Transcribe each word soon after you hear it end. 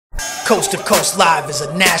Coast to Coast Live is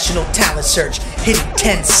a national talent search, hitting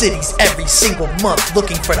 10 cities every single month,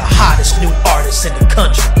 looking for the hottest new artists in the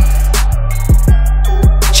country.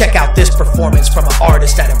 Check out this performance from an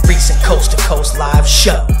artist at a recent Coast to Coast Live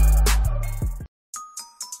show.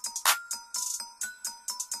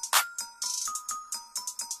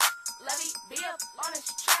 Lovvii, be up on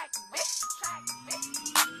this track, bitch.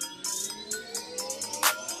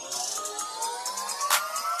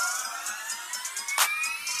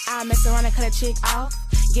 I mess around and cut a chick off.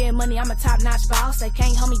 Getting money, I'm a top-notch boss. They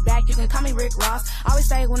can't hold me back, you can call me Rick Ross. Always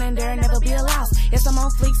say when in there, never be a loss. Yes, I'm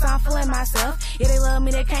on fleek, so I'm feeling myself. Yeah, they love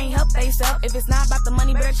me, they can't help theyself. If it's not about the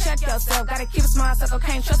money, better check yourself. Gotta keep a smile, so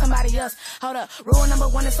can't trust somebody else. Hold up, rule number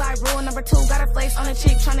 1 is like rule number 2. Got a flex on a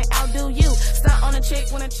chick, tryna outdo you. Stunt on a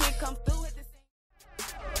chick when a chick comes through.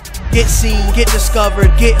 Get seen, get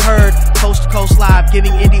discovered, get heard. Coast to Coast Live,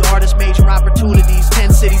 giving indie artists major opportunities.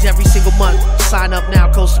 10 cities every single month. Sign up now,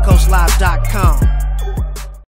 coasttocoastlive.com.